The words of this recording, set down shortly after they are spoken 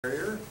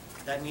carrier,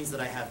 that means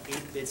that I have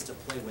 8 bits to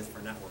play with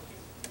for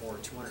networking, or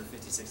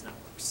 256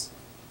 networks.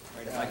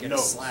 Right? If I get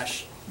nodes. a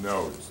slash...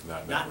 Nodes,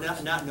 not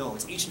networks. Not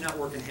nodes. Each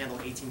network can handle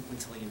 18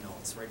 quintillion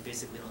nodes, right?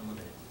 Basically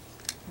unlimited.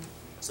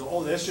 So,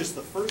 Oh, that's just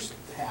the first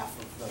half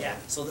of the, yeah,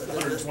 so the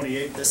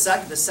 128. The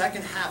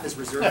second half is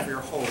reserved for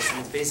your host,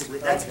 and it's basically,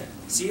 that's, Okay.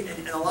 see,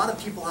 and a lot of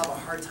people have a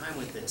hard time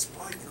with this.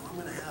 Boy, you know, I'm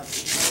going to have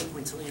 18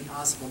 quintillion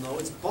possible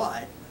nodes,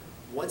 but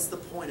what's the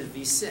point of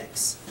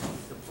V6?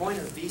 The point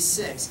of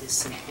V6 is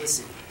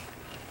simplicity,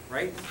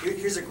 right?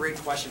 Here's a great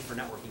question for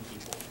networking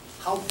people.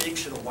 How big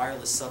should a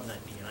wireless subnet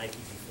be in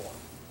IPv4?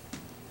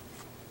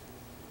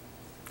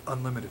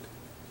 Unlimited.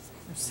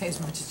 Say as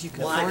much as you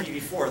can Well, afford.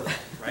 IPv4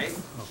 though, right?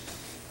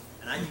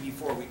 In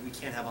IPv4, we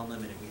can't have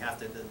unlimited. We have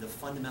to, the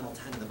fundamental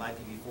tenet of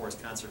IPv4 is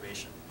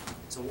conservation.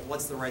 So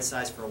what's the right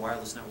size for a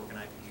wireless network in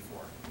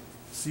IPv4?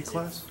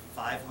 C-class?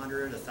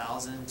 500,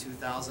 1,000,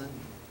 2,000?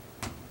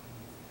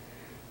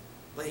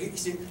 But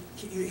this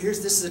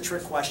is a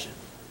trick question.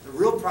 The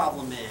real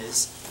problem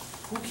is,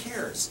 who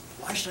cares?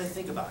 Why should I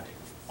think about it?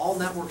 All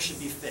networks should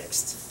be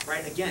fixed,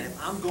 right? Again,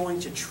 if I'm going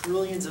to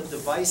trillions of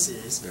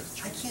devices,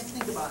 I can't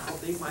think about how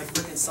big my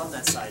frickin'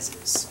 subnet size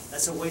is.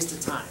 That's a waste of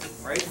time,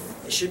 right?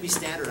 It should be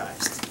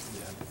standardized.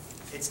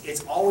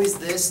 It's always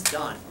this,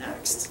 done,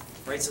 next,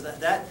 right? So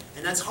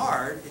and that's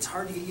hard. It's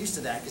hard to get used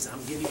to that because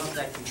I'm giving up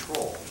that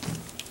control.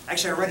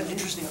 Actually, I read an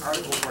interesting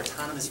article for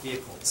autonomous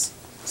vehicles.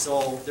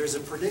 So there's a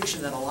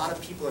prediction that a lot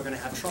of people are going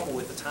to have trouble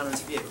with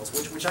autonomous vehicles,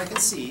 which I can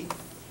see.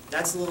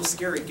 That's a little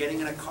scary,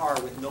 getting in a car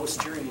with no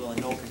steering wheel and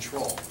no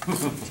control.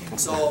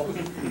 So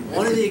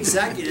one of the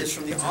executives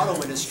from the auto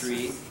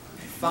industry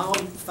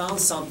found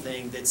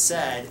something that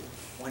said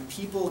when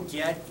people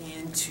get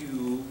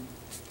into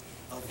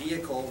a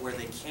vehicle where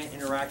they can't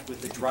interact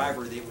with the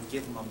driver, they would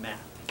give them a map.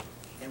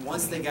 And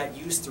once they got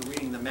used to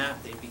reading the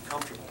map, they'd be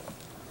comfortable.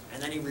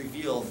 And then he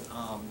revealed,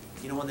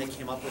 you know when they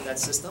came up with that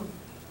system?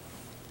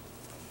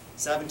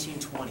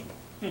 1720.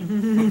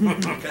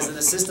 Because in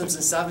the systems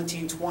in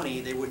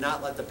 1720, they would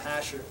not let the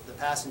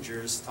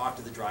passengers talk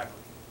to the driver.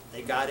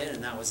 They got in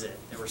and that was it.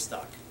 They were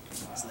stuck.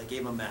 So they gave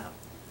them a map.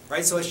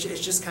 Right? So it's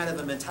just kind of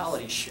a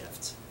mentality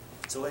shift.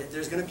 So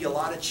there's going to be a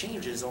lot of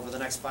changes over the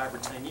next 5 or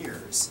 10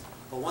 years.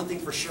 But one thing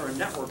for sure in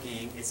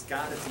networking, it's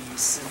got to be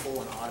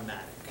simple and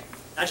automatic.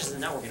 Not just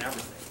in networking,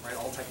 everything. Right?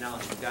 All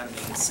technology. You've got to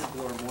make it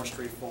simpler, more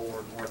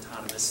straightforward, more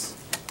autonomous,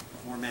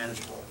 more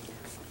manageable.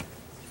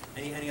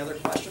 Any other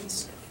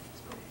questions?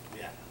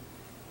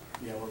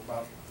 Yeah, we're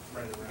about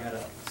ready to wrap Got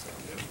up.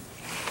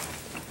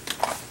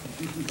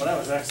 it. Well, that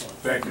was excellent.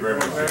 Thank you very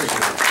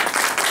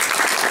much.